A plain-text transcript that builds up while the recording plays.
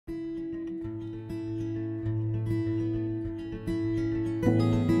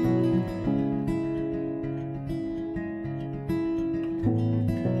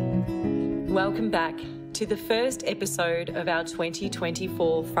Welcome back to the first episode of our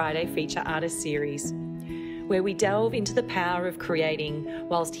 2024 Friday Feature Artist Series, where we delve into the power of creating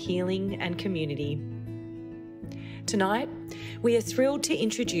whilst healing and community. Tonight, we are thrilled to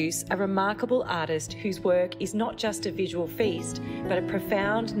introduce a remarkable artist whose work is not just a visual feast, but a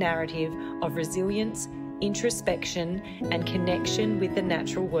profound narrative of resilience, introspection, and connection with the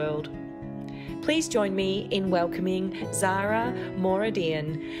natural world. Please join me in welcoming Zara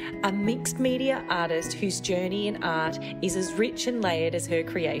Muradyan, a mixed media artist whose journey in art is as rich and layered as her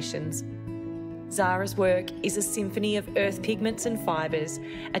creations. Zara's work is a symphony of earth pigments and fibres,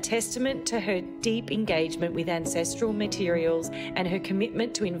 a testament to her deep engagement with ancestral materials and her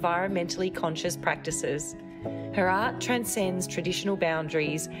commitment to environmentally conscious practices. Her art transcends traditional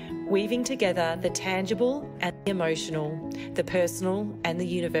boundaries, weaving together the tangible and the emotional, the personal and the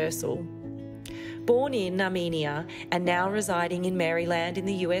universal. Born in Armenia and now residing in Maryland in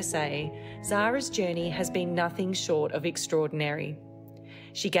the USA, Zara's journey has been nothing short of extraordinary.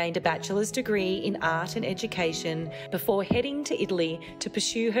 She gained a bachelor's degree in art and education before heading to Italy to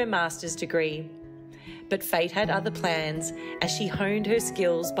pursue her master's degree. But fate had other plans as she honed her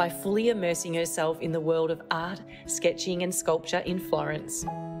skills by fully immersing herself in the world of art, sketching and sculpture in Florence.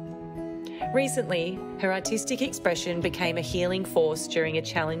 Recently, her artistic expression became a healing force during a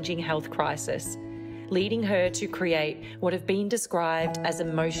challenging health crisis, leading her to create what have been described as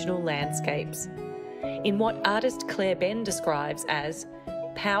emotional landscapes, in what artist Claire Ben describes as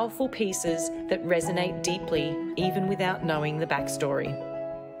powerful pieces that resonate deeply even without knowing the backstory.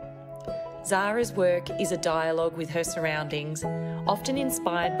 Zara's work is a dialogue with her surroundings, often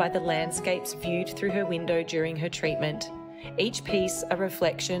inspired by the landscapes viewed through her window during her treatment, each piece a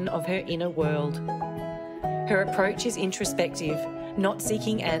reflection of her inner world. Her approach is introspective, not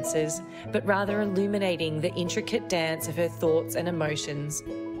seeking answers, but rather illuminating the intricate dance of her thoughts and emotions.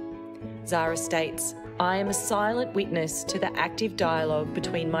 Zara states, "I am a silent witness to the active dialogue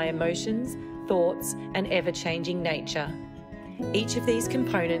between my emotions, thoughts, and ever-changing nature. Each of these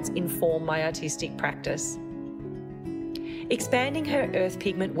components inform my artistic practice." Expanding her earth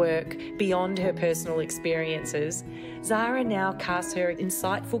pigment work beyond her personal experiences, Zara now casts her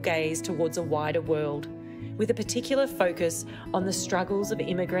insightful gaze towards a wider world, with a particular focus on the struggles of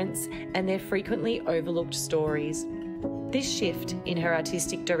immigrants and their frequently overlooked stories. This shift in her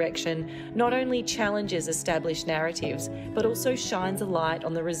artistic direction not only challenges established narratives, but also shines a light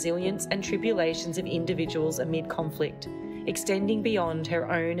on the resilience and tribulations of individuals amid conflict, extending beyond her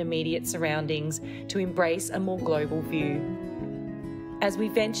own immediate surroundings to embrace a more global view. As we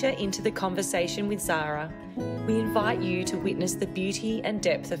venture into the conversation with Zara, we invite you to witness the beauty and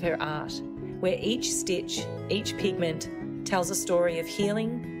depth of her art, where each stitch, each pigment, tells a story of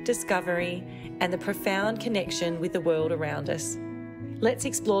healing, discovery, and the profound connection with the world around us. Let's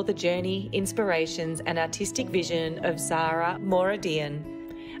explore the journey, inspirations, and artistic vision of Zara Muradyan,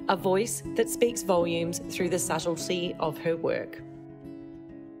 a voice that speaks volumes through the subtlety of her work.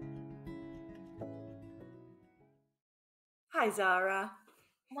 Hi, Zara.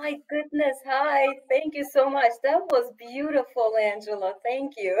 My goodness, hi. Thank you so much. That was beautiful, Angela.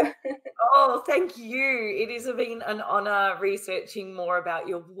 Thank you. Oh, thank you. It has been an honour researching more about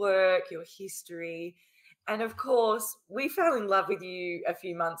your work, your history. And of course, we fell in love with you a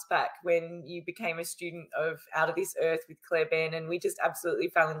few months back when you became a student of Out of This Earth with Claire Ben, and we just absolutely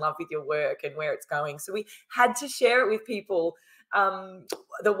fell in love with your work and where it's going. So we had to share it with people,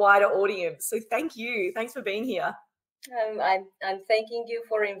 the wider audience. So thank you. Thanks for being here. I'm thanking you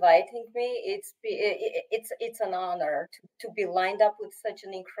for inviting me. It's an honor to be lined up with such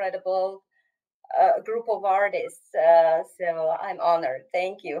an incredible group of artists. So I'm honored.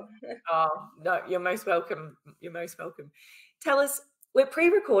 Thank you. Oh, no, you're most welcome. You're most welcome. Tell us, we're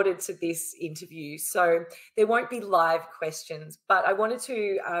pre-recorded to this interview, so there won't be live questions, but I wanted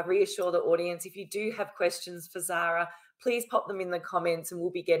to reassure the audience, if you do have questions for Zara, please pop them in the comments and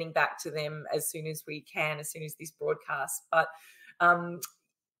we'll be getting back to them as soon as we can, as soon as this broadcast. But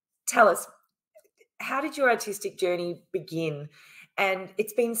tell us, how did your artistic journey begin? And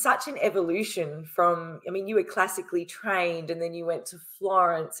it's been such an evolution from, I mean, you were classically trained and then you went to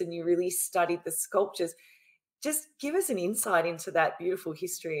Florence and you really studied the sculptures. Just give us an insight into that beautiful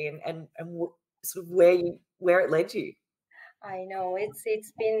history and sort of where it led you. I know it's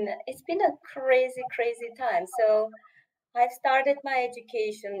been a crazy time. So I've started my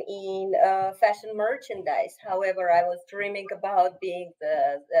education in fashion merchandise. However, I was dreaming about being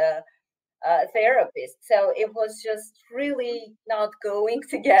the therapist. So it was just really not going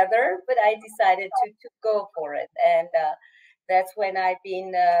together, but I decided to go for it. And that's when I've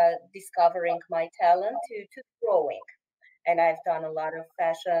been discovering my talent to drawing. And I've done a lot of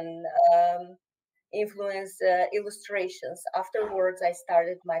fashion influence illustrations. Afterwards, I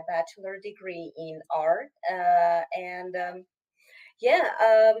started my bachelor degree in art.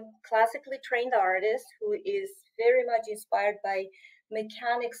 Classically trained artist who is very much inspired by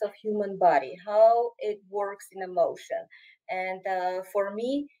mechanics of human body, how it works in emotion. And for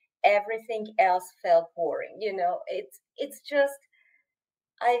me, everything else felt boring. It's just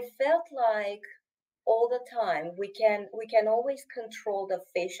I felt like all the time we can always control the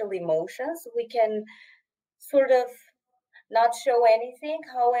facial emotions. We can sort of not show anything.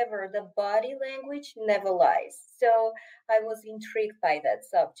 However, the body language never lies. So I was intrigued by that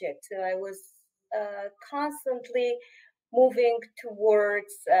subject. So I was constantly moving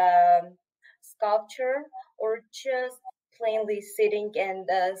towards sculpture or just plainly sitting and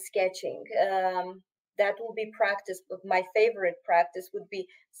sketching. That will be practice, but my favorite practice would be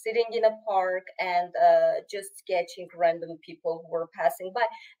sitting in a park and just sketching random people who were passing by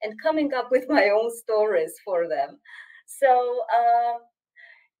and coming up with my own stories for them. So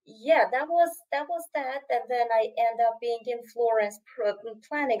yeah, that was that, and then I end up being in Florence,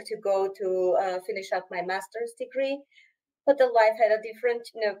 planning to go to finish up my master's degree, but the life had a different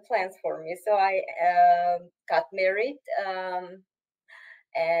plans for me. So I got married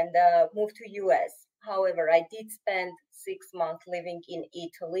and moved to US. However, I did spend 6 months living in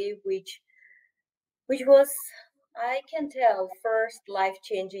Italy, which was, I can tell, first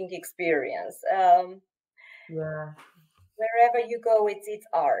life-changing experience. Yeah. Wherever you go, it's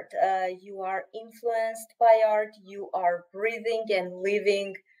art. You are influenced by art. You are breathing and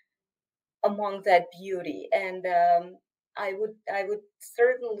living among that beauty. And I would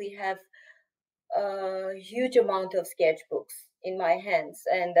certainly have a huge amount of sketchbooks in my hands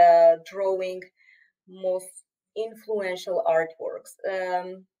and drawing most influential artworks.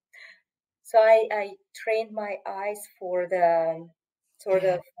 So I trained my eyes for the sort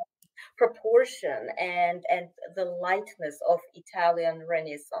Yeah. of proportion and the lightness of Italian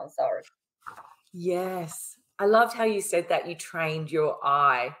Renaissance art. Yes. I loved how you said that you trained your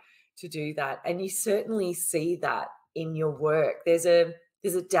eye to do that. And you certainly see that in your work. There's a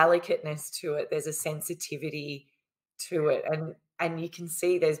delicateness to it. There's a sensitivity to it. And you can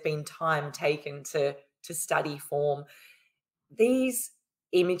see there's been time taken to study form. These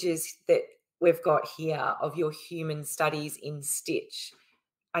images that we've got here of your human studies in stitch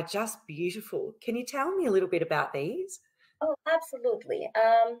are just beautiful. Can you tell me a little bit about these? Oh, absolutely.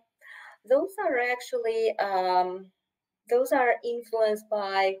 Those are actually those are influenced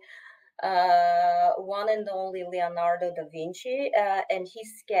by one and only Leonardo da Vinci and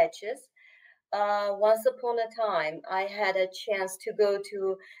his sketches. Once upon a time, I had a chance to go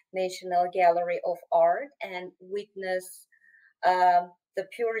to National Gallery of Art and witness the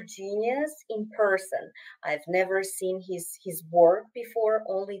pure genius in person. I've never seen his work before,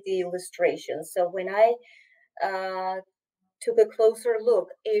 only the illustrations. So when I uh, took a closer look,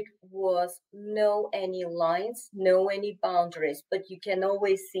 it was no any lines, no any boundaries, but you can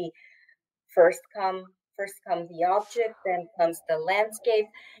always see first come the object, then comes the landscape,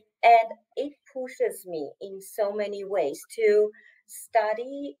 and it pushes me in so many ways to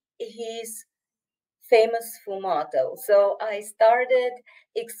study his famous sfumato. So I started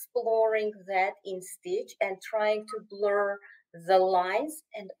exploring that in stitch and trying to blur the lines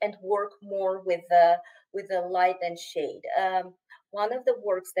and work more with the light and shade. One of the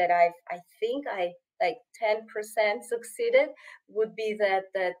works that I think I like 10% succeeded would be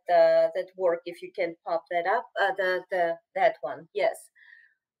that work, if you can pop that up, the that one, yes.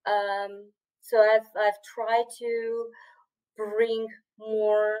 So I've tried to bring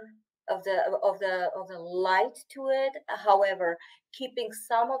more of the light to it, however keeping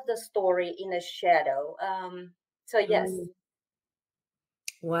some of the story in a shadow. So yes. Mm.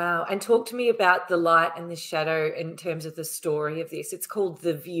 Wow. And talk to me about the light and the shadow in terms of the story of this. It's called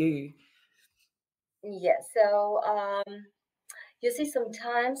The View. Yes, so you see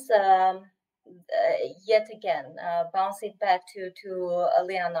sometimes yet again bouncing back to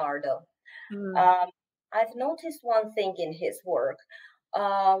Leonardo, Mm. um, I've noticed one thing in his work.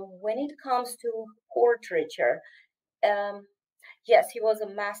 When it comes to portraiture, um, yes, he was a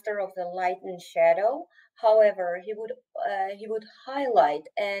master of the light and shadow. However, he would highlight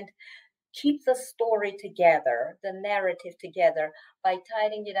and keep the story together, the narrative together, by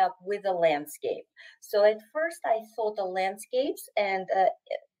tying it up with the landscape. So at first, I thought the landscapes and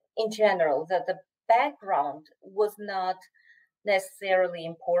in general that the background was not necessarily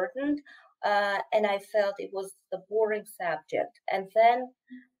important. and I felt it was a boring subject. And then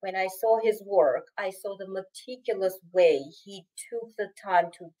when I saw his work, I saw the meticulous way he took the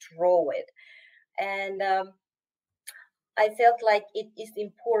time to draw it. And I felt like it is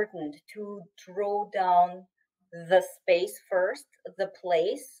important to draw down the space first, the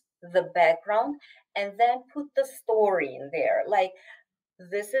place, the background, and then put the story in there. Like,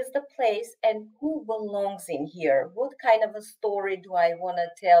 this is the place and who belongs in here? What kind of a story do I want to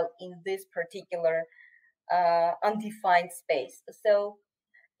tell in this particular undefined space? So,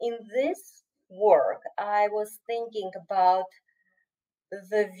 in this work, I was thinking about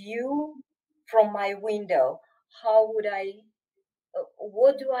the view from my window. How would I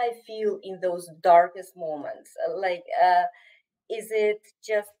what do I feel in those darkest moments? Is it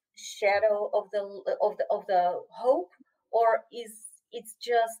just shadow of the hope, or is it's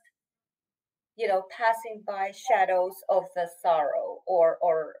just passing by shadows of the sorrow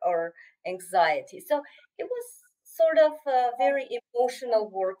or anxiety? So it was sort of a very emotional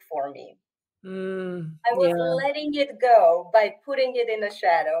work for me. I was Yeah. letting it go by putting it in the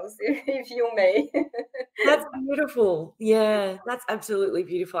shadows, if you may. That's beautiful. Yeah, that's absolutely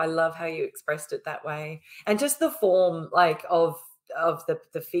beautiful. I love how you expressed it that way. And just the form like of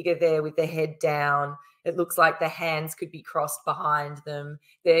the figure there with the head down. It looks like the hands could be crossed behind them.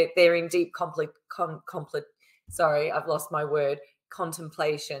 They're in deep sorry, I've lost my word,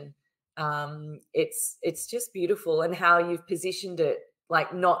 contemplation. It's just beautiful, and how you've positioned it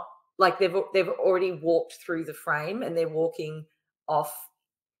like not like they've already walked through the frame and they're walking off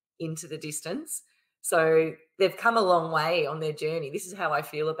into the distance. So they've come a long way on their journey. This is how I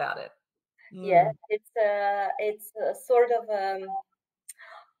feel about it. Yeah, Mm. it's sort of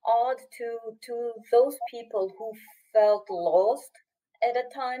odd to those people who felt lost at a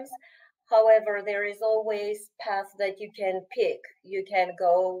times. However, there is always path that you can pick. You can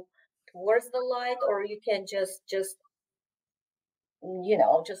go towards the light, or you can just just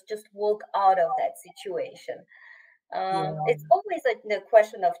walk out of that situation. Yeah, It's always a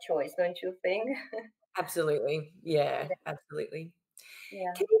question of choice, don't you think? absolutely. Yeah, absolutely.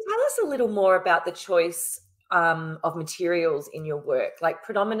 Yeah. Can you tell us a little more about the choice of materials in your work, like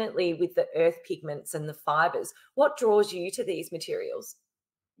predominantly with the earth pigments and the fibers? What draws you to these materials?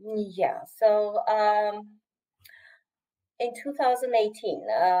 Yeah. So in 2018,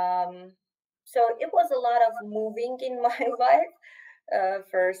 so it was a lot of moving in my life.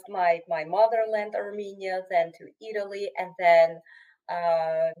 First, my motherland, Armenia, then to Italy, and then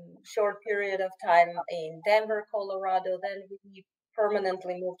short period of time in Denver, Colorado. Then we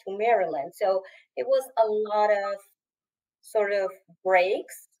permanently moved to Maryland. So it was a lot of sort of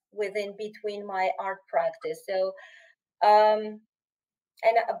breaks within between my art practice. So but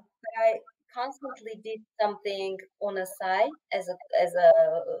I constantly did something on a side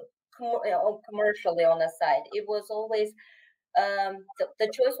commercially on a side. It was always the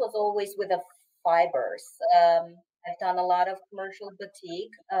choice was always with the fibers. I've done a lot of commercial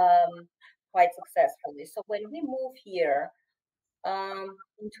batik quite successfully. So when we moved here in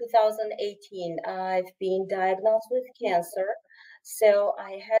 2018, I've been diagnosed with cancer. So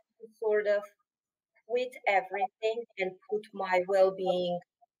I had to sort of quit everything and put my well-being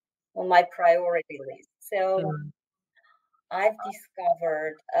on my priority list. So Mm. I've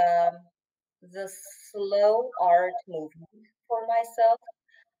discovered the slow art movement for myself,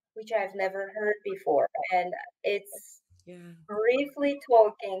 which I've never heard before. And it's Yeah. briefly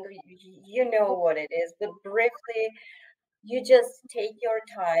talking, you know what it is, but briefly, you just take your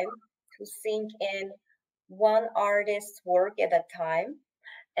time to sink in one artist's work at a time,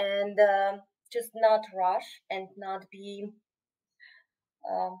 and just not rush and not be,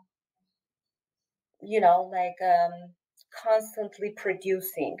 um, constantly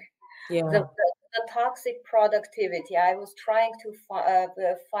producing. Yeah. The toxic productivity, I was trying to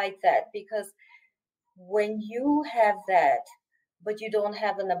fight that, because when you have that, but you don't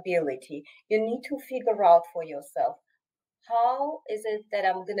have an ability, you need to figure out for yourself, how is it that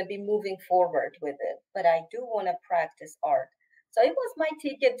I'm going to be moving forward with it? But I do want to practice art. So it was my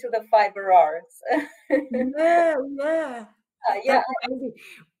ticket to the Fibre Arts. Yeah, yeah. Yeah, That's amazing.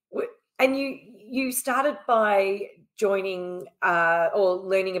 And you started by joining or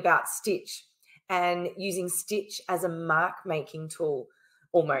learning about Stitch and using Stitch as a mark making tool yes,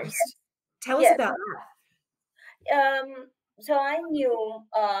 almost. Tell us yes. about that. So I knew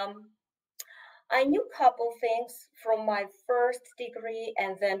a couple things from my first degree,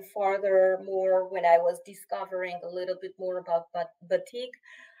 and then furthermore when I was discovering a little bit more about batik.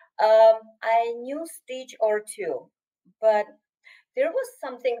 I knew stitch or two, but there was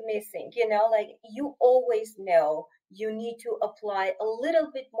something missing, like you always know you need to apply a little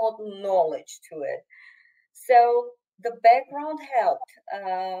bit more knowledge to it. So the background helped,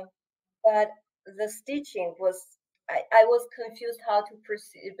 but the stitching was, I was confused how to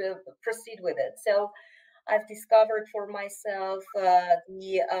proceed with it. So I've discovered for myself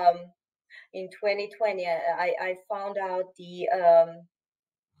the in 2020, I found out the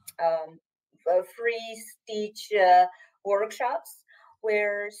um, free stitch workshops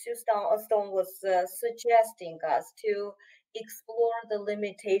where Sue Stone was suggesting us to explore the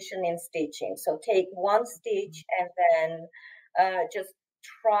limitation in stitching. So take one stitch and then just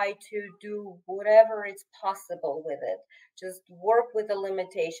try to do whatever is possible with it. Just work with the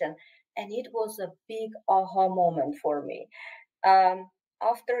limitation. And it was a big aha moment for me. Um,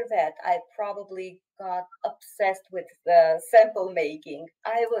 After that, I probably got obsessed with the sample making.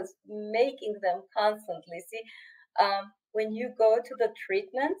 I was making them constantly. See, when you go to the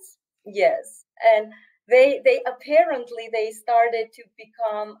treatments, yes, and they apparently they started to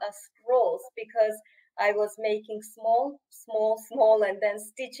become scrolls because I was making small, small, small, and then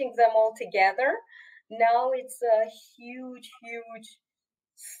stitching them all together. Now it's a huge, huge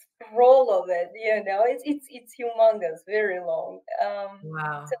scroll of it. It's humongous, very long.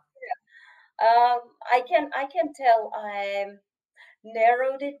 Wow. So I can tell I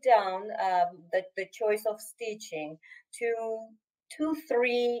narrowed it down, the choice of stitching to 2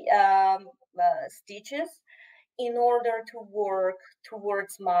 3 stitches in order to work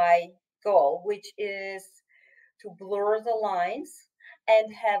towards my goal, which is to blur the lines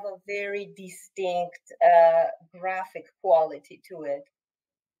and have a very distinct graphic quality to it.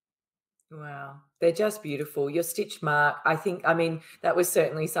 Wow. They're just beautiful. Your stitch mark, I mean, that was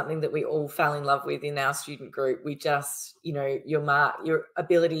certainly something that we all fell in love with in our student group. We just, your mark, your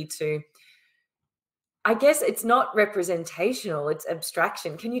ability to, I guess it's not representational, it's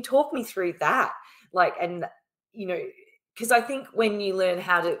abstraction. Can you talk me through that? Like, and, you know, because I think when you learn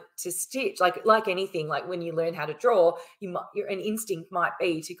how to stitch, like anything, like when you learn how to draw, an instinct might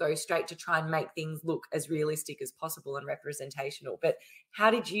be to go straight to try and make things look as realistic as possible and representational. But how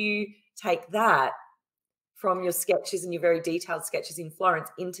did you take that from your sketches and your very detailed sketches in Florence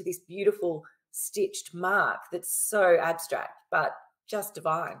into this beautiful stitched mark that's so abstract but just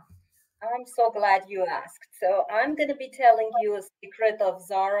divine? I'm so glad you asked. So I'm going to be telling you a secret of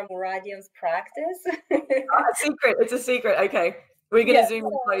Zara Muradyan's practice. A secret. It's a secret. Okay. We're going to Yes. zoom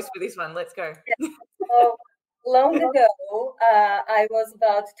in close for this one. Let's go. So long ago, I was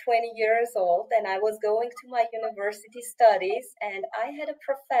about 20 years old and I was going to my university studies, and I had a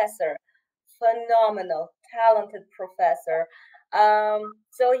professor, phenomenal, talented professor.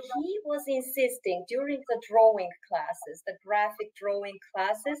 So he was insisting during the drawing classes, the graphic drawing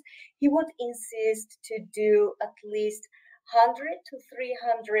classes, he would insist to do at least 100 to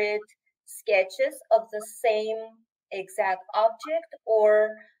 300 sketches of the same exact object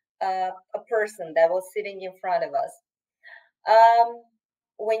or a person that was sitting in front of us. Um,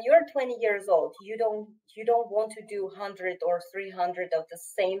 when you're 20 years old, you don't want to do 100 or 300 of the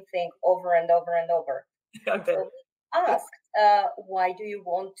same thing over and over and over. So he asked, why do you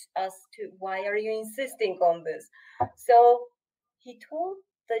want us to, why are you insisting on this? So he told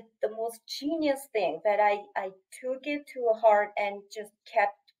the most genius thing that I took it to heart and just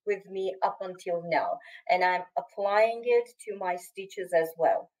kept with me up until now. And I'm applying it to my stitches as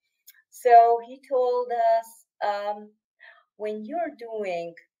well. So he told us, when you're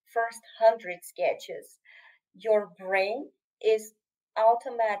doing first 100 sketches, your brain is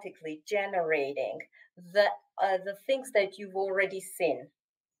automatically generating the things that you've already seen.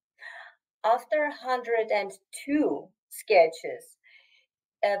 After 102 sketches,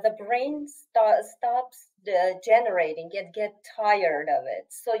 the brain stops generating and get tired of it.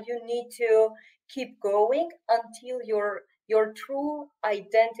 So you need to keep going until your true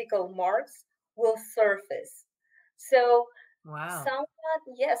identical marks will surface. So Wow. somewhat,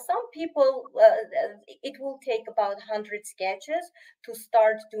 yes, some people, it will take about 100 sketches to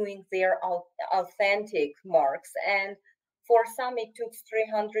start doing their authentic marks. And for some, it took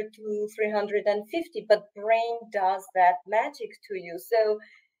 300 to 350, but brain does that magic to you. So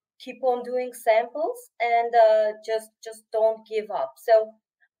keep on doing samples and just don't give up. So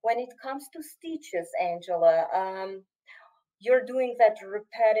when it comes to stitches, Angela, you're doing that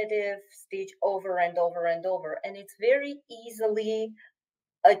repetitive stitch over and over and over, and it's very easily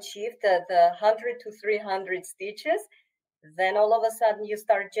achieved, the 100 to 300 stitches. Then all of a sudden you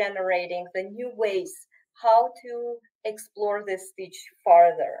start generating the new ways how to explore this stitch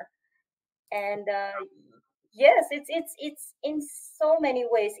farther. And yes, it's in so many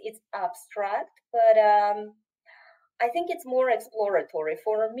ways it's abstract, but I think it's more exploratory.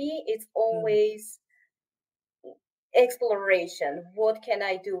 For me, it's Mm. always exploration. What can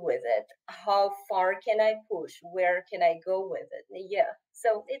I do with it? How far can I push? Where can I go with it? Yeah.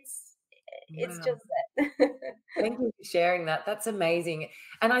 So it's Wow. just that. Thank you for sharing that. That's amazing.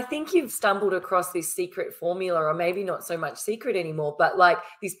 And I think you've stumbled across this secret formula, or maybe not so much secret anymore, but like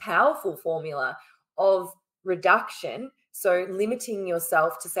this powerful formula of reduction. So limiting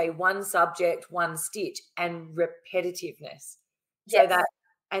yourself to say one subject, one stitch, and repetitiveness. So that, Yes,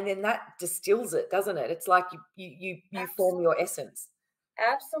 and then that distills it, doesn't it? It's like you form your essence.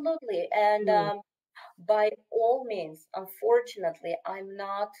 absolutely. And Mm, by all means, unfortunately, I'm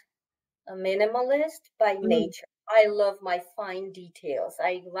not a minimalist by mm, nature. I love my fine details.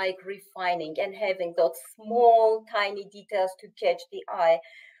 I like refining and having those small, tiny details to catch the eye.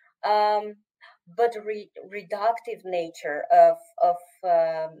 Um, but reductive nature of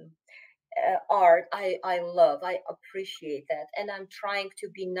art, I love. I appreciate that, and I'm trying to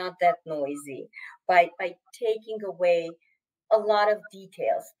be not that noisy by taking away a lot of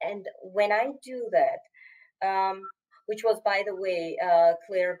details. And when I do that, which was, by the way,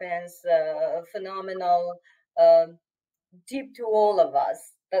 Claire Ben's phenomenal, um, deep to all of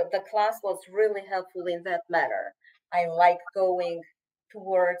us. The class was really helpful in that matter. I like going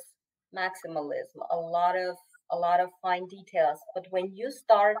towards maximalism, a lot of fine details. But when you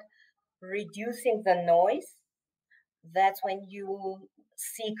start reducing the noise, that's when you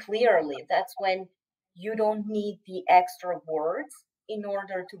see clearly. That's when you don't need the extra words in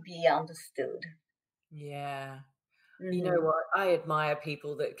order to be understood. yeah. You know Hmm. what? I admire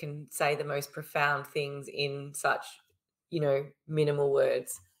people that can say the most profound things in such, minimal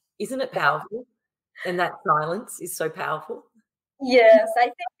words. Isn't it powerful? And that silence is so powerful. Yes,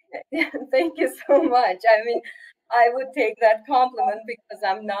 I think. Thank you so much. I mean, I would take that compliment because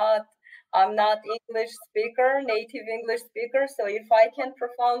I'm not English speaker, native English speaker. So if I can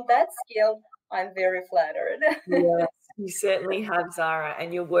perform that skill, I'm very flattered. Yes, you certainly have, Zara,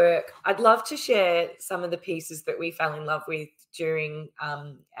 and your work. I'd love to share some of the pieces that we fell in love with during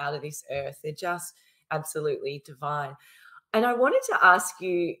Out of This Earth. They're just absolutely divine. And I wanted to ask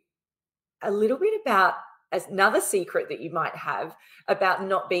you a little bit about another secret that you might have about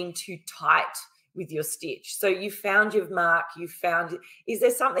not being too tight with your stitch. So you found your mark, is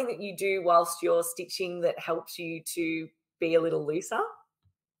there something that you do whilst you're stitching that helps you to be a little looser?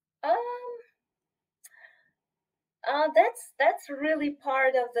 um, that's really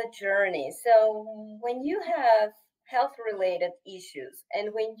part of the journey. So when you have health related issues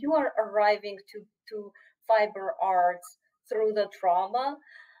and when you are arriving to fiber arts through the trauma,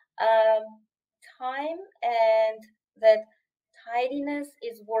 um, time and that tidiness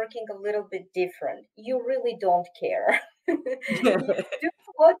is working a little bit different. You really don't care. You do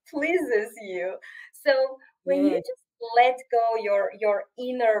what pleases you. So when you Yeah. just let go your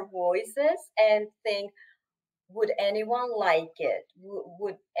inner voices and think, would anyone like it?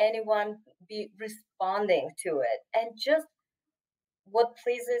 Would anyone be responding to it? And just what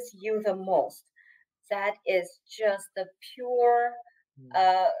pleases you the most. That is just the pure Mm.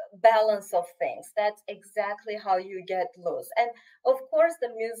 uh, balance of things. That's exactly how you get loose. And of course, the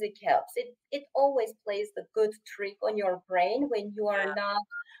music helps. It always plays the good trick on your brain when you are not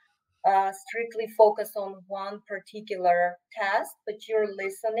strictly focused on one particular task, but you're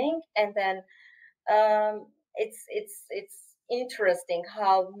listening, and then it's interesting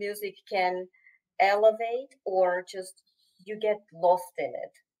how music can elevate or just you get lost in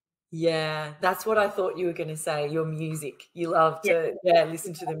it. Yeah, that's what I thought you were gonna say, your music. You love Yeah. to, yeah,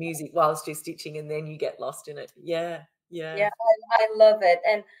 listen to the music whilst you're stitching and then you get lost in it. Yeah, yeah. Yeah, I love it.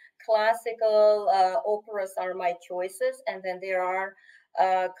 And classical operas are my choices. And then there are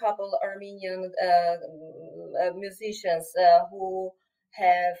a couple Armenian musicians who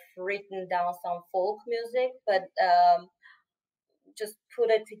have written down some folk music, but just put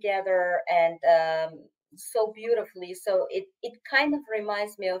it together and so beautifully. So it kind of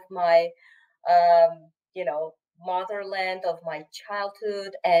reminds me of my motherland, of my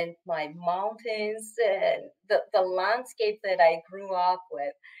childhood and my mountains and the landscape that I grew up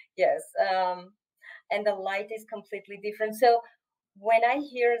with. Yes. And the light is completely different. So when I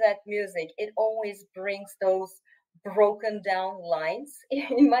hear that music, it always brings those broken down lines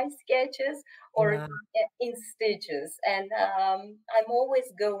in my sketches or Yeah. in stitches. And I'm always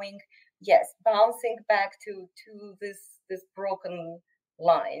going, yes, bouncing back to this broken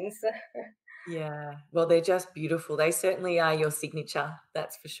lines. Yeah. Well, they're just beautiful. They certainly are your signature,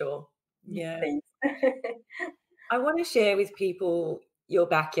 that's for sure. Yeah. Thanks. I wanna share with people your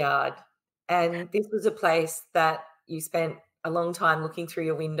backyard, and this was a place that you spent a long time looking through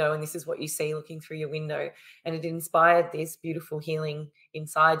your window, and this is what you see looking through your window, and it inspired this beautiful healing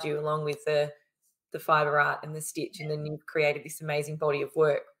inside you, along with the fiber art and the stitch, and then you've created this amazing body of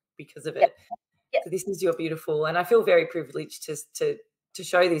work because of Yeah. it. Yeah. So this is your beautiful, and I feel very privileged to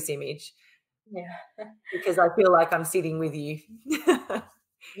show this image, Yeah. because I feel like I'm sitting with you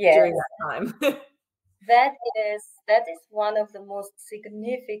Yes. during that time. That is one of the most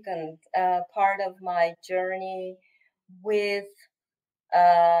significant part of my journey with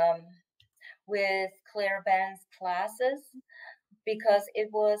um, Claire Ben's classes, because it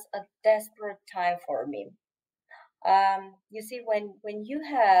was a desperate time for me. You see, when you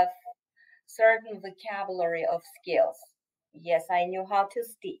have certain vocabulary of skills, yes, I knew how to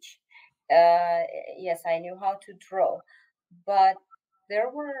stitch. Uh, yes, I knew how to draw, but there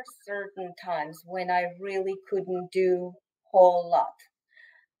were certain times when I really couldn't do whole lot.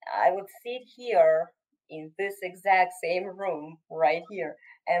 I would sit here in this exact same room right here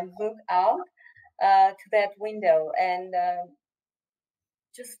and look out to that window and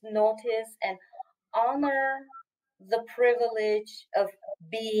just notice and honor the privilege of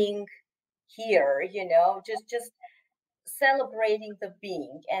being here, just celebrating the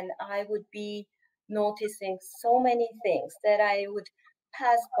being. And I would be noticing so many things that I would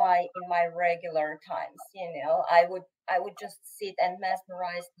pass by in my regular times. I would just sit and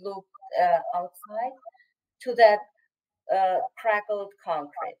mesmerized look outside to that crackled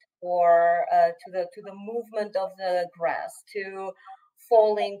concrete, or to the movement of the grass, to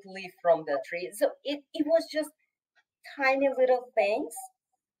falling leaf from the tree. So it was just tiny little things,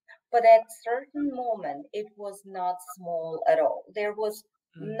 but at certain moment it was not small at all. There was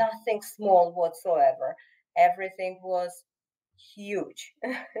nothing small whatsoever. Everything was huge,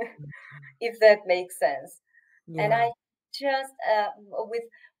 if that makes sense. And Yeah. I just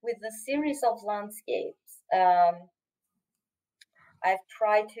with the series of landscapes, I've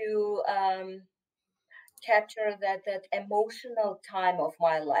tried to capture that emotional time of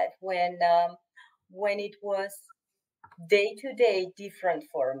my life when it was day to day different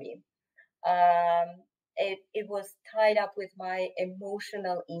for me. It was tied up with my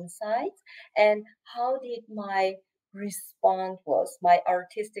emotional insights, and how did my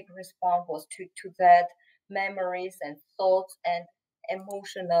artistic response was to that memories and thoughts and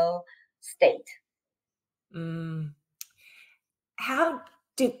emotional state. Mm. How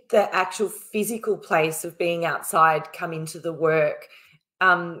did the actual physical place of being outside come into the work?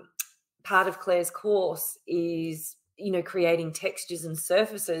 Part of Claire's course is, creating textures and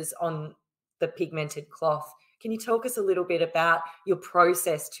surfaces on the pigmented cloth. Can you talk us a little bit about your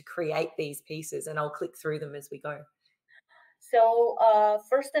process to create these pieces? And I'll click through them as we go. So,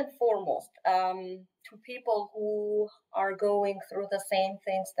 first and foremost, to people who are going through the same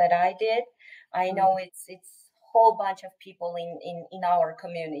things that I did, I know it's whole bunch of people in our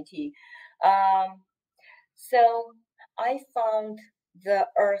community. Um, so I found the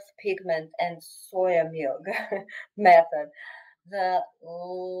earth pigment and soya milk method, the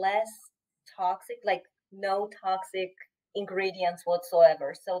less toxic, like no toxic ingredients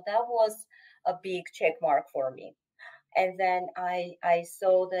whatsoever. So that was a big check mark for me. And then I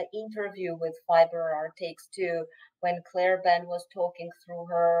saw the interview with Fibre Art Takes Two, when Claire Ben was talking through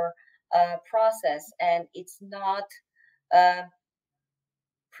her process, and it's not uh,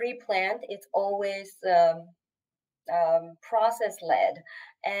 pre-planned; it's always process-led.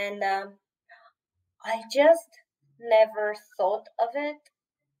 And I just never thought of it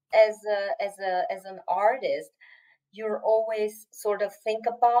as an artist. You're always sort of think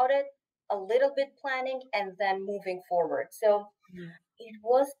about it, a little bit planning, and then moving forward. So it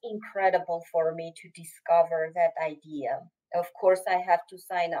was incredible for me to discover that idea. Of course, I have to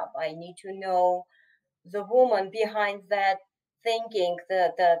sign up. I need to know the woman behind that thinking,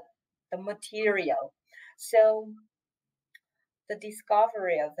 the material. So the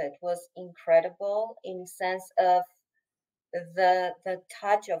discovery of it was incredible in sense of the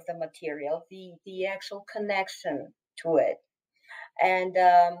touch of the material, the actual connection to it. And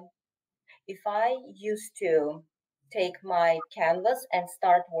if I used to take my canvas and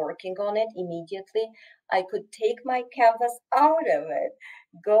start working on it immediately, I could take my canvas out of it,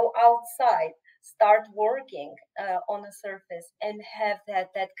 go outside, start working on a surface, and have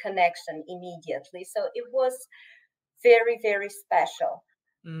that connection immediately. So it was very, very special.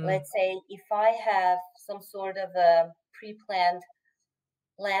 Mm. Let's say if I have some sort of a pre-planned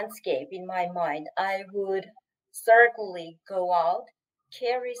landscape in my mind, I would certainly go out,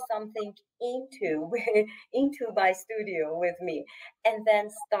 carry something into into my studio with me, and then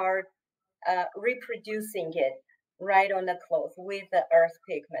start reproducing it right on the cloth with the earth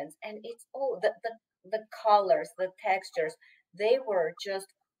pigments. And it's all the the colors, the textures, they were just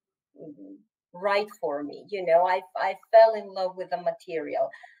right for me. I fell in love with the material.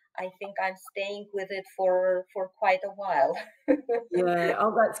 I think I'm staying with it for quite a while. Yeah.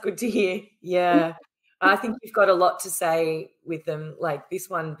 Oh, that's good to hear. Yeah. I think you've got a lot to say with them. Like this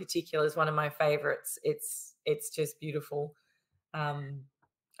one in particular is one of my favorites. It's just beautiful. Um,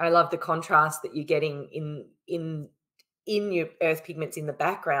 I love the contrast that you're getting in your earth pigments in the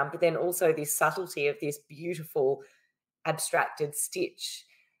background, but then also this subtlety of this beautiful abstracted stitch.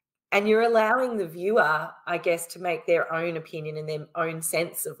 And you're allowing the viewer, I guess, to make their own opinion and their own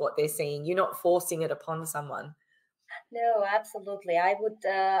sense of what they're seeing. You're not forcing it upon someone. No, absolutely. I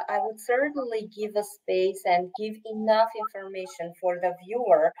would certainly give a space and give enough information for the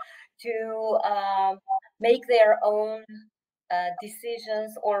viewer to make their own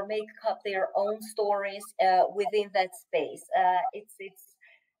decisions or make up their own stories within that space. It's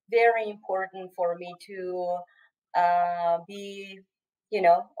very important for me to be,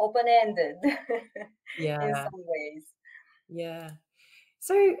 open-ended in Yeah. some ways. Yeah.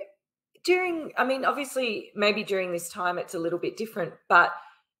 So I mean, obviously, maybe during this time it's a little bit different, but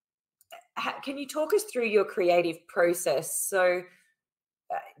can you talk us through your creative process? So,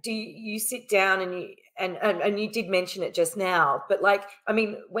 do you sit down and and you did mention it just now, but like, I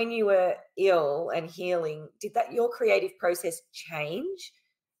mean, when you were ill and healing, did that your creative process change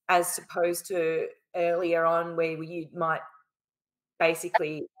as opposed to earlier on where you might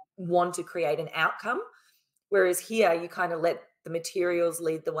basically want to create an outcome, whereas here you kind of let the materials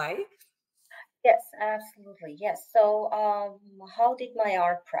lead the way? Yes, absolutely. Yes. So, how did my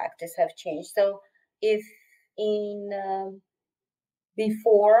art practice have changed? So, if in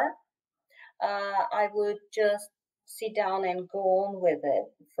before, I would just sit down and go on with it.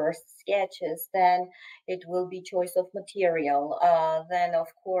 First sketches, then it will be choice of material, then of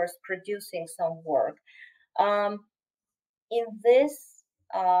course producing some work. Um, in this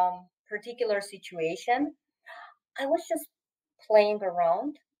particular situation, I was just playing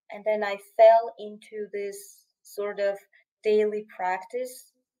around, and then I fell into this sort of daily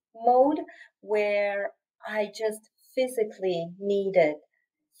practice mode where I just physically needed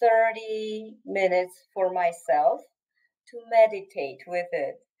 30 minutes for myself to meditate with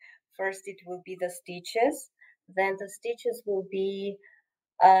it. First, it will be the stitches, then the stitches will be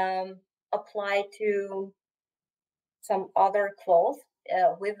um, applied to some other cloth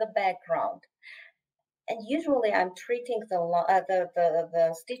with the background. And usually I'm treating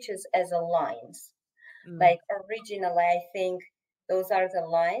the stitches as a lines. Mm, Like originally, I think those are the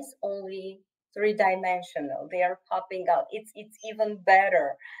lines, only three-dimensional. They are popping out. It's even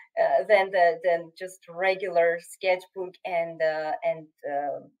better than just regular sketchbook and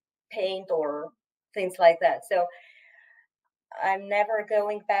paint or things like that. So I'm never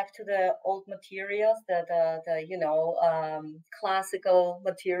going back to the old materials, the classical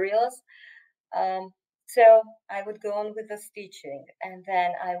materials. So I would go on with the stitching, and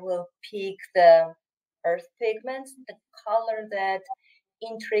then I will pick the earth pigments, the color that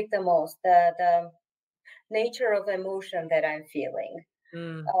intrigue the most, the nature of emotion that I'm feeling.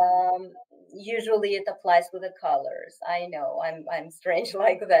 mm. Um, Usually it applies with the colors. I know I'm strange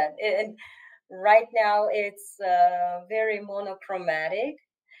like that. And right now it's very monochromatic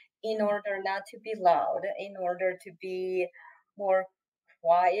in order not to be loud, in order to be more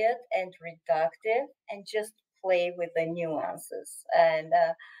quiet and reductive, and just play with the nuances and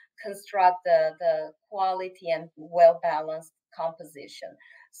construct the quality and well balanced composition.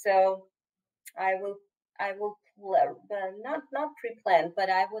 So I will not pre-plan, but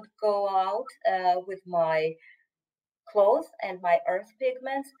I would go out with my clothes and my earth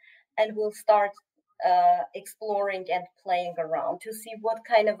pigments, and we'll start exploring and playing around to see what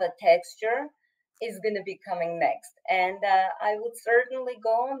kind of a texture is going to be coming next. And I would certainly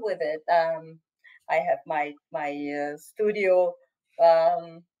go on with it. I have my studio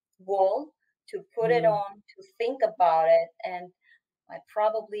wall to put it Mm. on, to think about it, and I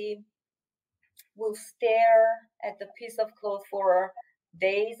probably will stare at the piece of cloth for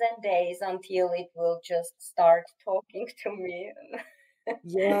days and days until it will just start talking to me.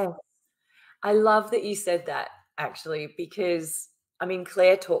 Yeah. I love that you said that actually, because I mean,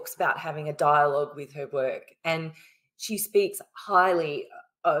 Claire talks about having a dialogue with her work, and she speaks highly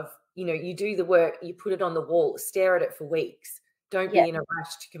of, you do the work, you put it on the wall, stare at it for weeks. Don't Yes, be in a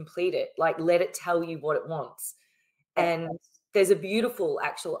rush to complete it. Like, let it tell you what it wants. yes. And there's a beautiful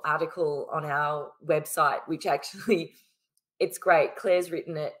actual article on our website, which actually it's great. Claire's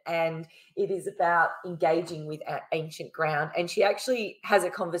written it, and it is about engaging with ancient ground. And she actually has a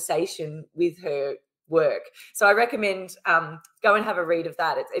conversation with her work. So I recommend go and have a read of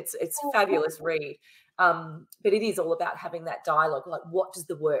that. It's a fabulous read. But it is all about having that dialogue. Like, what does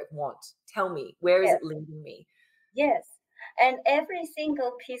the work want? Tell me, where is Yes. it leading me? Yes. And every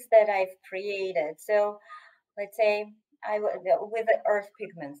single piece that I've created. So let's say with the earth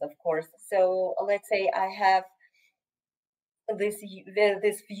pigments, of course. So let's say I have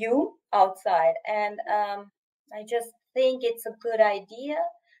this view outside, and I just think it's a good idea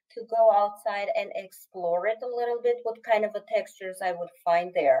to go outside and explore it a little bit, what kind of a textures I would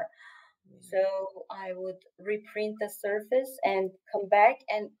find there. So I would reprint the surface and come back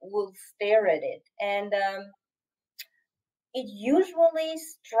and will stare at it. And it usually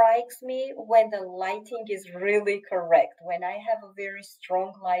strikes me when the lighting is really correct, when I have a very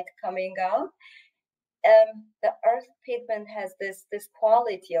strong light coming out. The earth pigment has this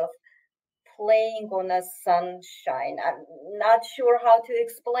quality of playing on a sunshine. I'm not sure how to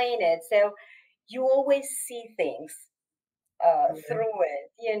explain it. So you always see things through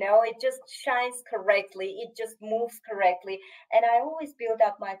it. It just shines correctly. It just moves correctly. And I always build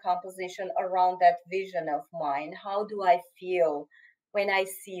up my composition around that vision of mine. How do I feel when I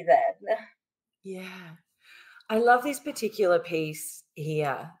see that? Yeah. I love this particular piece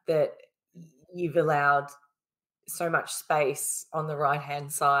here that you've allowed so much space on the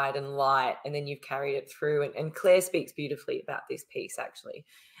right-hand side and light, and then you've carried it through. And Claire speaks beautifully about this piece, actually.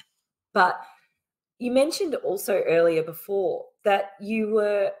 But you mentioned also earlier before that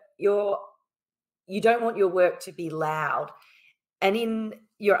you don't want your work to be loud. And in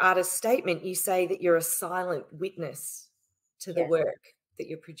your artist statement, you say that you're a silent witness to the Yes. work that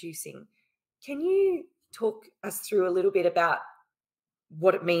you're producing. Can you talk us through a little bit about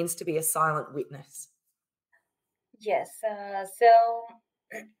what it means to be a silent witness? Yes. So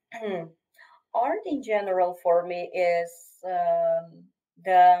art in general for me is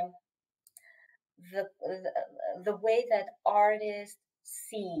the the way that artist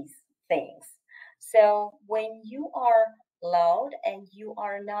sees things. So when you are loud and you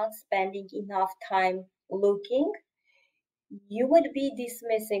are not spending enough time looking, you would be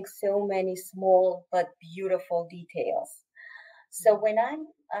dismissing so many small but beautiful details. So when I'm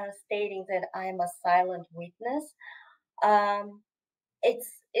stating that I'm a silent witness, um,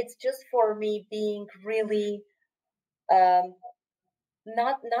 it's just for me being really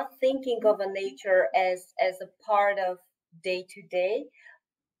not thinking of a nature as a part of day to day,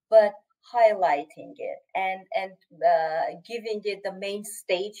 but highlighting it and giving it the main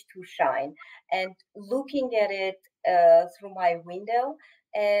stage to shine, and looking at it through my window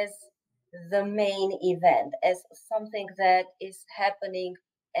as the main event, as something that is happening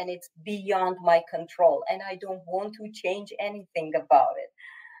and it's beyond my control, and I don't want to change anything about it.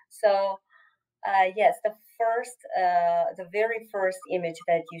 So yes, the very first image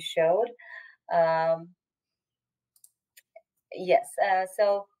that you showed. Um, yes,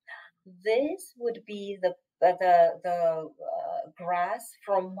 so this would be the grass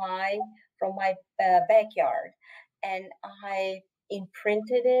from my backyard, and I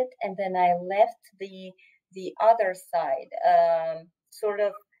imprinted it, and then I left the other side sort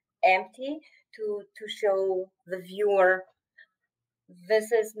of empty to show the viewer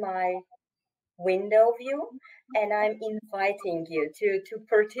this is my window view, and I'm inviting you to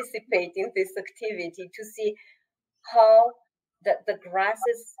participate in this activity to see how the grass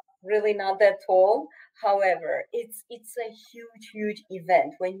is really not that tall. However, it's a huge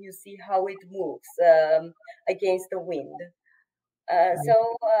event when you see how it moves against the wind.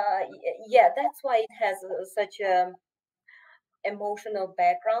 Yeah, that's why it has such a emotional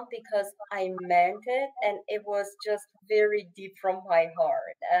background, because I meant it and it was just very deep from my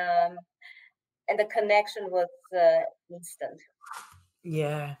heart. And the connection was instant.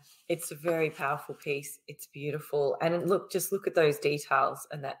 Yeah, it's a very powerful piece. It's beautiful. And look, just look at those details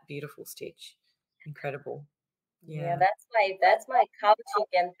and that beautiful stitch. Incredible. Yeah, Yeah. that's my couching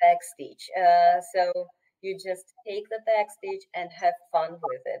and backstitch. So you just take the backstitch and have fun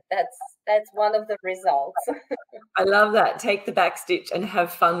with it. That's one of the results. I love that. Take the back stitch and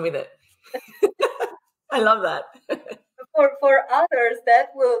have fun with it. I love that. For others, that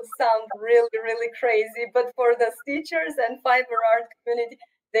will sound really crazy, but for the stitchers and fiber art community,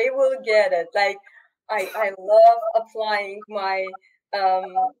 they will get it. Like I love applying my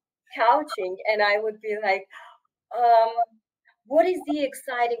couching, and I would be like, um, what is the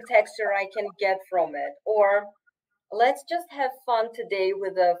exciting texture I can get from it? Or let's just have fun today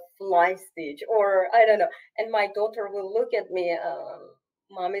with a fly stitch, or I don't know. And my daughter will look at me,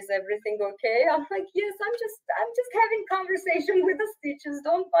 Mom, is everything okay? I'm like, yes, I'm just having conversation with the stitches,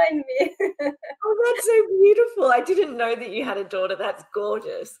 don't mind me. Oh, that's so beautiful. I didn't know that you had a daughter. That's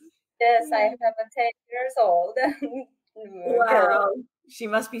gorgeous. Yes, I Yeah. have a 10 years old girl. Wow. She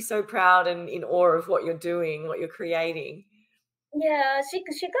must be so proud and in awe of what you're doing, what you're creating. Yeah, she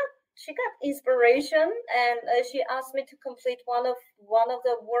got inspiration, and she asked me to complete one of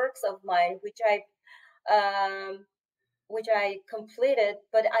the works of mine, um which I completed,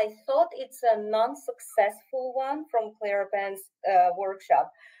 but I thought it's a non-successful one from Claire Ben's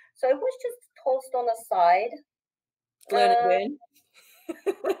workshop. So it was just tossed on a side. Learn Uh, and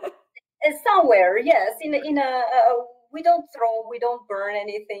burn. Somewhere, yes, we don't burn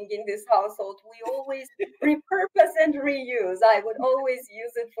anything in this household. We always repurpose and reuse. I would always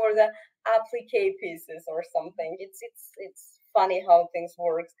use it for the applique pieces or something. It's funny how things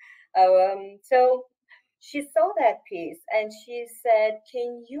work. So she saw that piece and she said,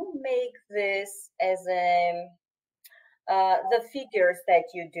 "Can you make this as the figures that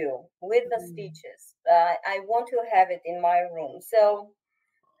you do with the Mm. stitches? I want to have it in my room." So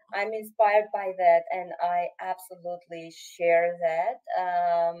I'm inspired by that, and I absolutely share that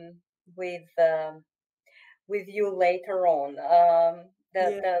with with you later on. Yeah.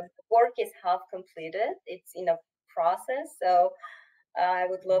 The work is half completed; it's in a process, so I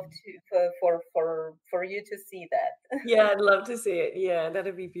would love to for you to see that. Yeah, I'd love to see it. Yeah,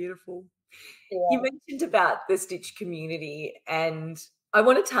 that'd be beautiful. You Yeah, mentioned about the Stitch community, and I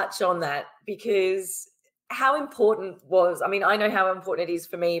want to touch on that because how important was, I mean, I know how important it is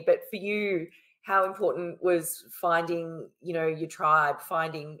for me, but for you, how important was finding, your tribe,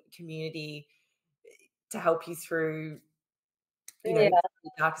 finding community to help you through, yeah.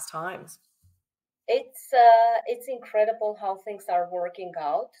 the darkest times? It's incredible how things are working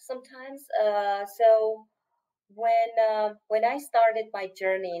out sometimes. So when I started my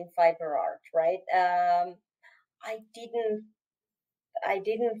journey in fiber art, right? I didn't I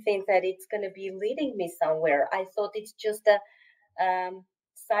didn't think that it's going to be leading me somewhere. I thought it's just a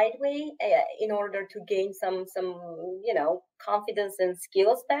sideway in order to gain some confidence and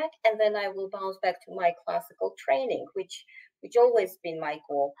skills back, and then I will bounce back to my classical training, which always been my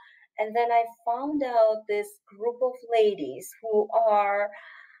goal. And then I found out this group of ladies who are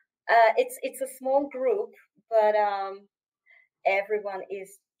it's a small group, but everyone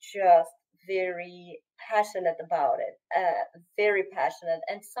is just very passionate about it, very passionate,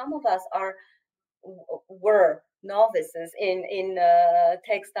 and some of us were novices in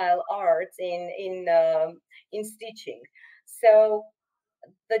textile arts, in stitching. So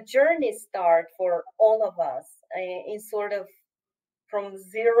the journey start for all of us in sort of from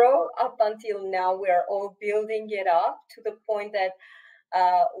zero up until now. We're all building it up to the point that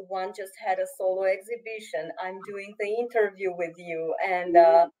one just had a solo exhibition. I'm doing the interview with you, and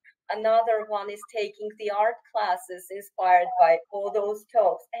another one is taking the art classes inspired by all those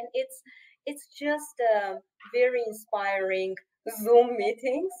talks. And it's just very inspiring Zoom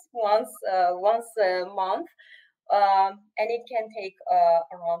meetings once a month, and it can take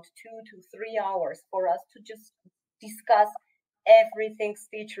around 2 to 3 hours for us to just discuss everything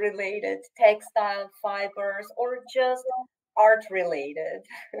stitch related, textile, fibers, or just art related.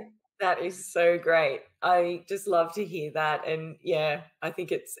 That is so great. I just love to hear that, and yeah, I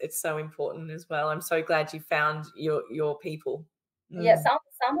think it's so important as well. I'm so glad you found your people. Yeah, Mm.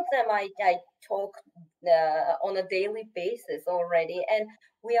 some of them I talk on a daily basis already, and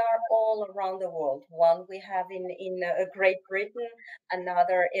we are all around the world. One we have in Great Britain,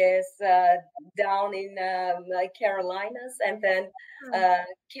 another is down in like Carolinas, and then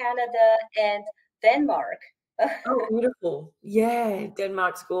Canada and Denmark. Oh, beautiful. Yeah,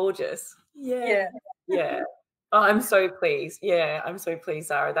 Denmark's gorgeous. Yeah, Yeah. Yeah. Oh, I'm so pleased. Yeah, I'm so pleased,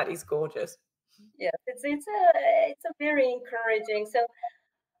 Zara. That is gorgeous. yes, it's a very encouraging. So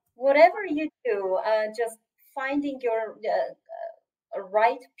whatever you do, just finding your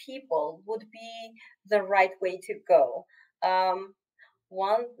right people would be the right way to go. Um,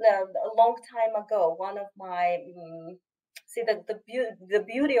 a long time ago, one of my see the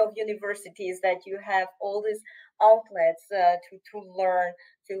beauty of university is that you have all these outlets to learn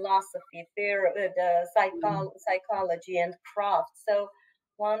philosophy, theory, Mm. psychology, and craft. So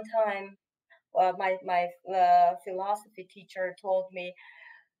one time, my philosophy teacher told me,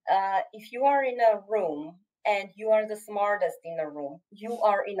 if you are in a room and you are the smartest in a room, you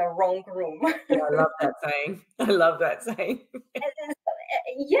are in a wrong room. Yeah, I love that saying. I love that saying.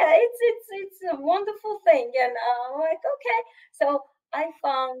 Yeah, it's a wonderful thing, and I'm like, okay. So I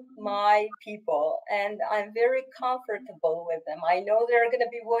found my people, and I'm very comfortable with them. I know they're going to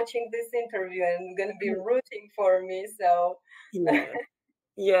be watching this interview and going to be rooting for me. So Yeah.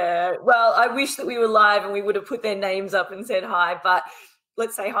 Yeah. Well, I wish that we were live and we would have put their names up and said hi, but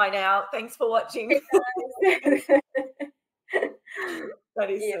let's say hi now. Thanks for watching. hey guys. That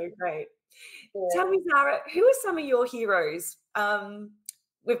is Yeah. so great. Tell Yeah. me, Zara, who are some of your heroes?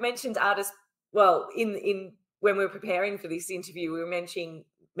 We've mentioned artists. Well, in when we were preparing for this interview, we were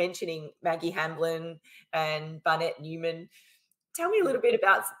mentioning Maggie Hamblin and Barnett Newman. Tell me a little bit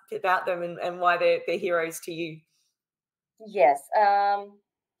about them and why they're heroes to you. Yes.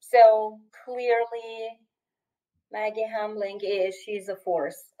 So clearly, Maggie Hamlin she's a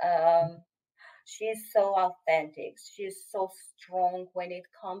force. She's so authentic. She's so strong when it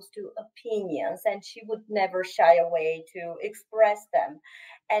comes to opinions, and she would never shy away to express them.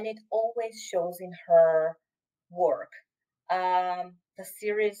 And it always shows in her work. The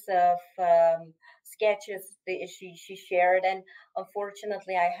series of sketches that she shared, and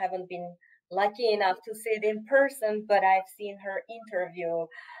unfortunately, I haven't been lucky enough to see it in person, but I've seen her interview,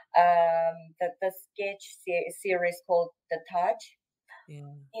 the sketch series called The Touch.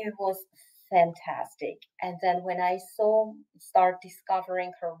 Yeah. It was fantastic. And then when I start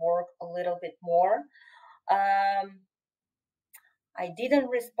discovering her work a little bit more, I didn't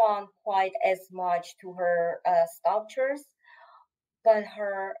respond quite as much to her sculptures, but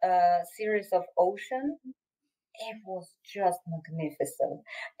her series of ocean, it was just magnificent.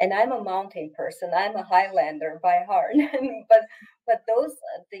 And I'm a mountain person. I'm a Highlander by heart. but those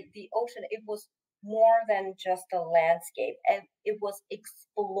the ocean, it was more than just a landscape, and it was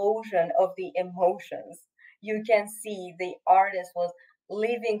explosion of the emotions. You can see the artist was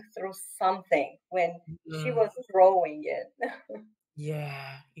living through something when she Mm. was drawing it.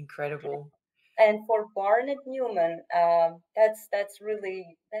 Yeah, incredible. And for Barnett Newman, that's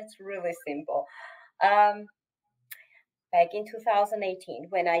really simple. Um, Back in 2018,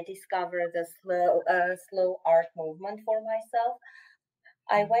 when I discovered the slow art movement for myself,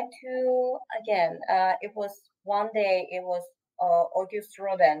 I went to again. It was one day. It was Auguste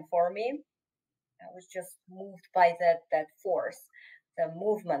Rodin for me. I was just moved by that force, the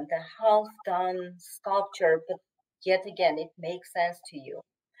movement, the half done sculpture, but yet again, it makes sense to you.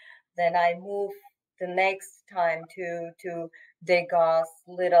 Then I moved the next time to Degas'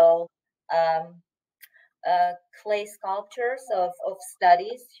 little um, clay sculptures of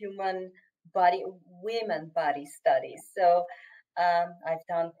studies, human body, women body studies. So I've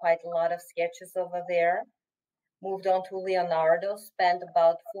done quite a lot of sketches over there. Moved on to Leonardo, spent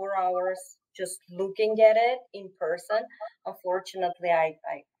about 4 hours just looking at it in person. Unfortunately, I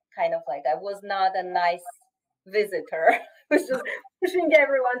kind of like, I was not a nice visitor. I was just pushing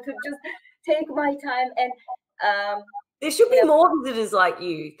everyone to just take my time and um, There should you be know, more visitors like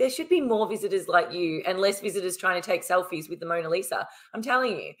you. There should be more visitors like you and less visitors trying to take selfies with the Mona Lisa. I'm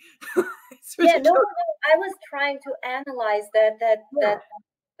telling you. It's yeah, no, no, ridiculous. no. I was trying to analyze Yeah.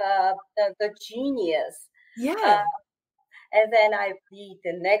 the genius. Uh, Yeah. and then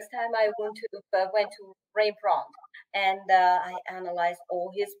the next time I went to Rembrandt, and I analyzed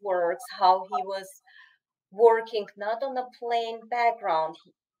all his works, how he was working not on a plain background.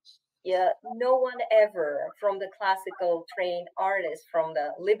 Yeah, no one ever from the classical trained artists, from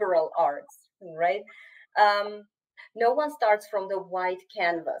the liberal arts, right? Um, no one starts from the white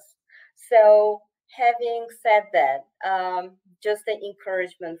canvas. So, having said that, just the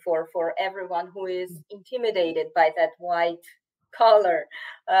encouragement for everyone who is intimidated by that white color.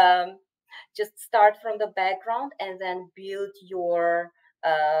 Um, just start from the background and then build your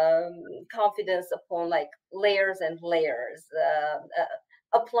confidence upon like layers and layers.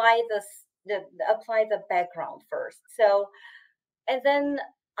 Apply apply the background first. So, and then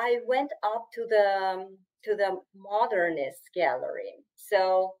I went up to the modernist gallery.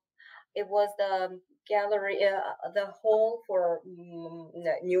 So it was the gallery, the hall for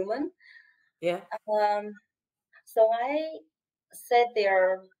Newman. Yeah. Um, so I sat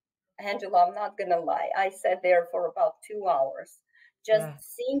there, Angela, I'm not gonna lie, I sat there for about 2 hours, just Yeah.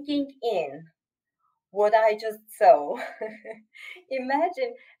 sinking in what I just saw.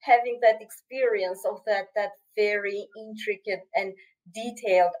 Imagine having that experience of that very intricate and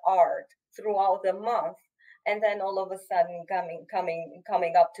detailed art throughout the month, and then all of a sudden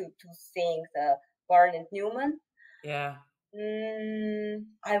coming up to seeing the Barnett Newman. Yeah.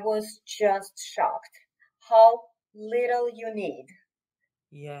 I was just shocked how little you need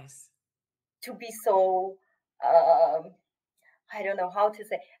Yes. to be so um, I don't know how to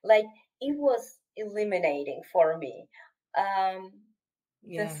say, like, it was eliminating for me. Um,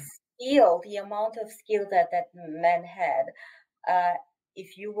 the Yeah. skill, the amount of skill that man had. Uh,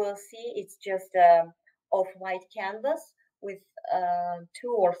 if you will see, it's just off-white canvas with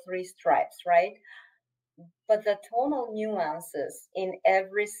 2 or 3 stripes, right? But the tonal nuances in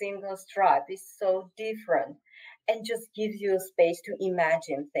every single stripe is so different and just gives you a space to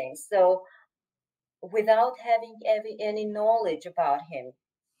imagine things. So without having any knowledge about him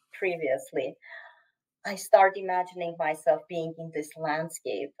previously, I start imagining myself being in this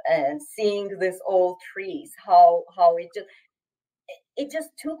landscape and seeing these old trees, how it just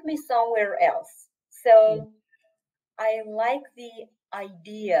took me somewhere else. Yeah. So I like the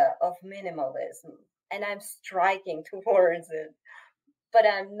idea of minimalism and I'm striking towards it, but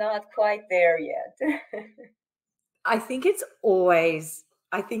I'm not quite there yet. I think it's always,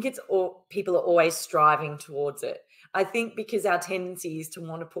 I think it's all, people are always striving towards it. I think because our tendency is to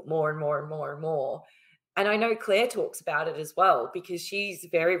want to put more and more and more and more. And I know Claire talks about it as well because she's a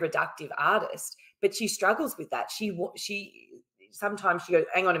very reductive artist, but she struggles with that. She sometimes she goes,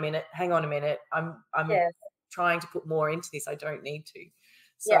 hang on a minute. I'm Yes. trying to put more into this. I don't need to.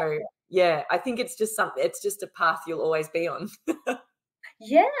 Yeah. So yeah, I think it's just something. It's just a path you'll always be on.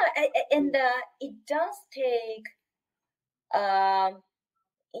 Yeah. And it does take, um,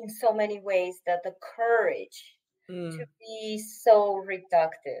 in so many ways, that the courage to Mm, be so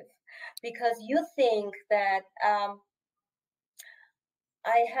reductive, because you think that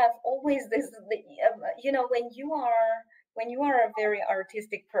I have always when you are a very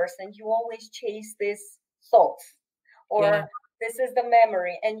artistic person, you always chase this thoughts, yeah. or this is the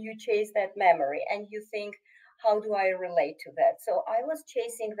memory, and you chase that memory, and you think, how do I relate to that? So I was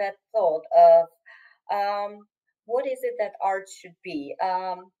chasing that thought of, what is it that art should be?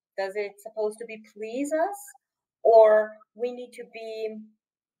 Does it supposed to be please us, or we need to be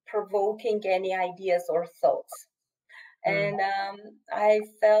provoking any ideas or thoughts? Mm. And I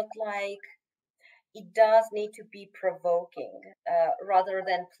felt like it does need to be provoking, rather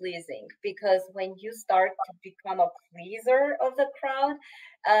than pleasing, because when you start to become a pleaser of the crowd,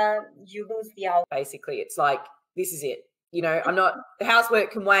 you lose the out. Basically, it's like, this is it. I'm not, the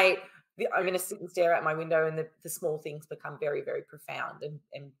housework can wait. I'm going to sit and stare out my window, and the small things become very, very profound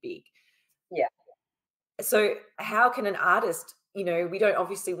and big. Yeah. So how can an artist, we don't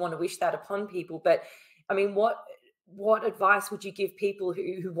obviously want to wish that upon people, but I mean, what advice would you give people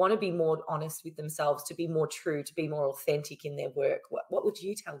who want to be more honest with themselves, to be more true, to be more authentic in their work? What would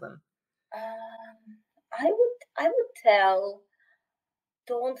you tell them? Um, I would tell,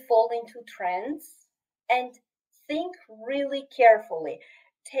 don't fall into trends, and think really carefully.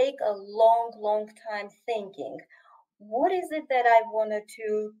 Take a long time thinking. What is it that I wanted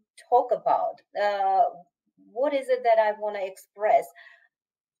to talk about? What is it that I want to express?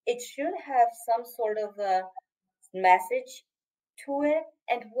 It should have some sort of a message to it.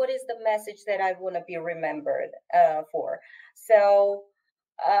 And what is the message that I want to be remembered for? So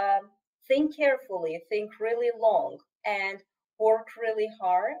think carefully, think really long, and work really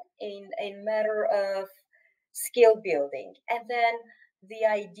hard in a matter of skill building. And then the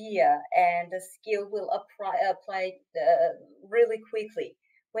idea and the skill will apply really quickly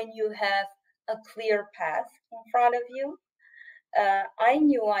when you have a clear path in front of you. I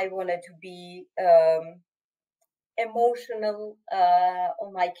knew I wanted to be emotional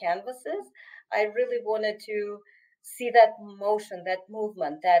on my canvases. I really wanted to see that motion, that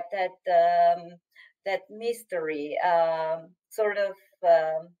movement, that mystery, sort of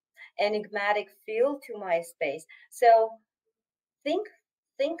enigmatic feel to my space. So think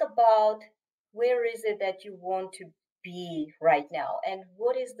think about, where is it that you want to be right now, and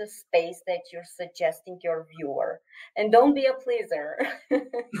what is the space that you're suggesting your viewer, and don't be a pleaser.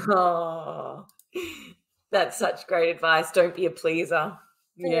 Oh, that's such great advice. Don't be a pleaser.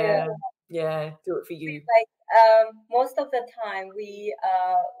 Yeah. Yeah. Yeah. Do it for you. Like, most of the time we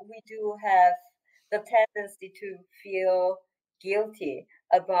do have the tendency to feel guilty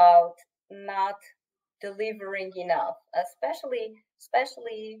about not delivering enough,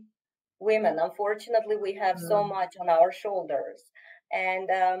 especially women. Unfortunately, we have so Mm. much on our shoulders, and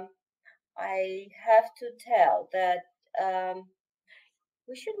I have to tell that, um,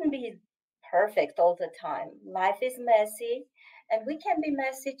 we shouldn't be perfect all the time. Life is messy, and we can be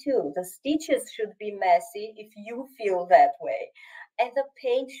messy too. The stitches should be messy if you feel that way, and the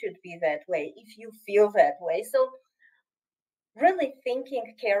paint should be that way if you feel that way. So, really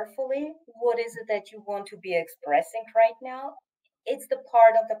thinking carefully, what is it that you want to be expressing right now? It's the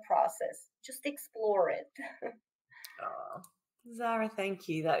part of the process. Just explore it. Oh, Zara, thank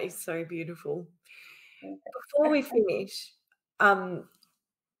you. That is so beautiful. Before we finish, um,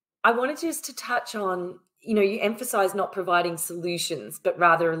 I wanted just to touch on, you emphasize not providing solutions, but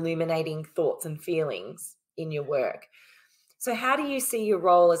rather illuminating thoughts and feelings in your work. So, how do you see your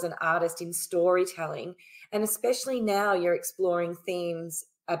role as an artist in storytelling? And especially now you're exploring themes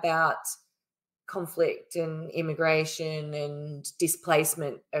about conflict and immigration and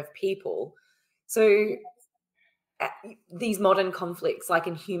displacement of people. So, these modern conflicts, like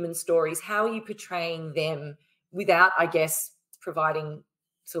in human stories, how are you portraying them without, I guess, providing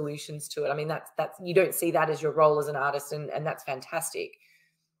solutions to it? I mean, that's you don't see that as your role as an artist, and that's fantastic.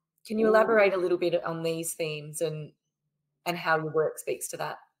 Can you elaborate a little bit on these themes and how your work speaks to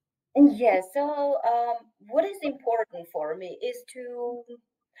that? Yes. So, what is important for me is to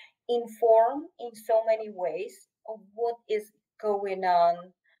inform in so many ways of what is going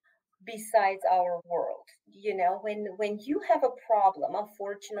on besides our world. When you have a problem,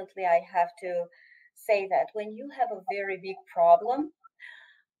 unfortunately, I have to say that when you have a very big problem,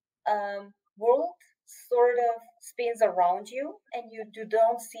 world sort of spins around you, and you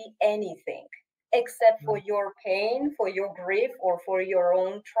don't see anything except for your pain, for your grief, or for your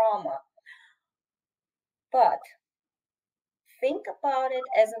own trauma. But think about it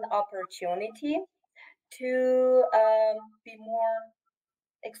as an opportunity to be more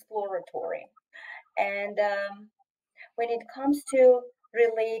exploratory. And when it comes to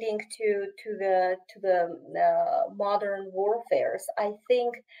relating to the modern warfares, I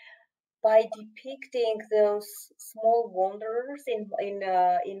think by depicting those small wonders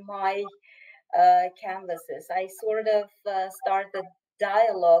in my canvases, I sort of start the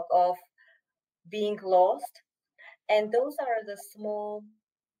dialogue of being lost, and those are the small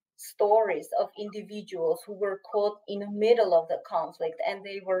stories of individuals who were caught in the middle of the conflict, and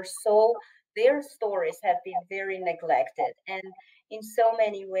their stories have been very neglected, and in so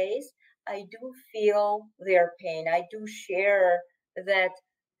many ways I do feel their pain. I do share that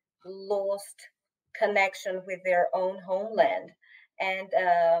lost connection with their own homeland, and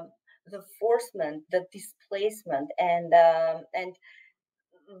the forcement, the displacement, and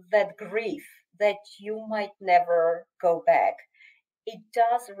that grief that you might never go back. It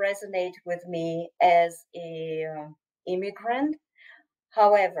does resonate with me as a immigrant.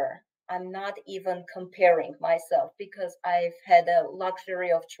 However, I'm not even comparing myself because I've had a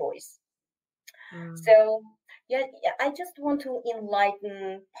luxury of choice. So yeah, I just want to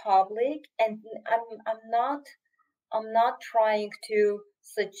enlighten public, and I'm not trying to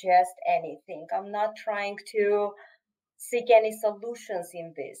suggest anything. I'm not trying to seek any solutions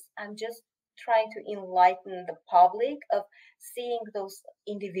in this. I'm just trying to enlighten the public of seeing those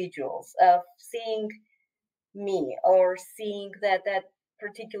individuals, of seeing me, or seeing that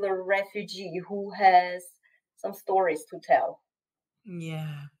particular refugee who has some stories to tell.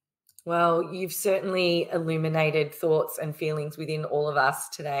 Yeah. Well, you've certainly illuminated thoughts and feelings within all of us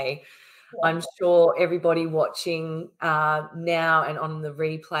today. I'm sure everybody watching now and on the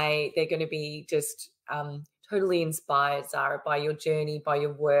replay, they're going to be just totally inspired, Zara, by your journey, by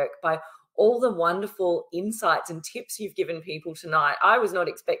your work, by all the wonderful insights and tips you've given people tonight. I was not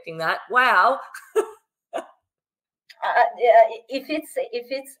expecting that. Wow. Yeah, if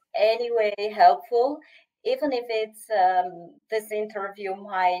it's any way helpful, even if it's this interview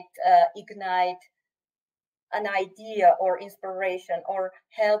might ignite an idea or inspiration or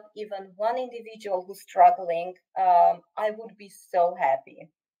help even one individual who's struggling, I would be so happy.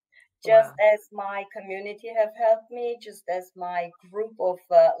 Just Wow. as my community have helped me, just as my group of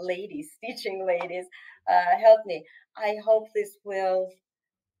ladies, teaching ladies, helped me. I hope this will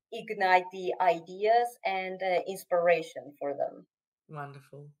ignite the ideas and inspiration for them.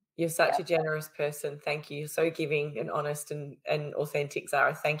 Wonderful. You're such Yeah. a generous person. Thank you. You're so giving and honest and authentic,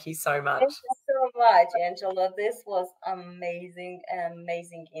 Zara. Thank you so Thank much. you so much, Angela. This was amazing,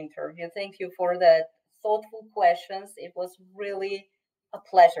 amazing interview. Thank you for the thoughtful questions. It was really a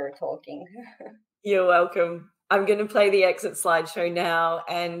pleasure talking. You're welcome. I'm going to play the exit slideshow now,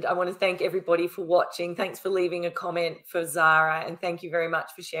 and I want to thank everybody for watching. Thanks for leaving a comment for Zara, and thank you very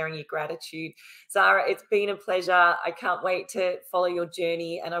much for sharing your gratitude. Zara, it's been a pleasure. I can't wait to follow your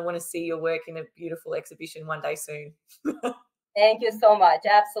journey, and I want to see your work in a beautiful exhibition one day soon. Thank you so much.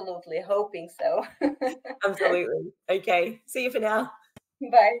 Absolutely. Hoping so. Absolutely. Okay. See you for now.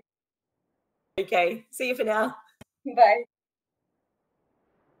 Bye. Okay. See you for now. Bye.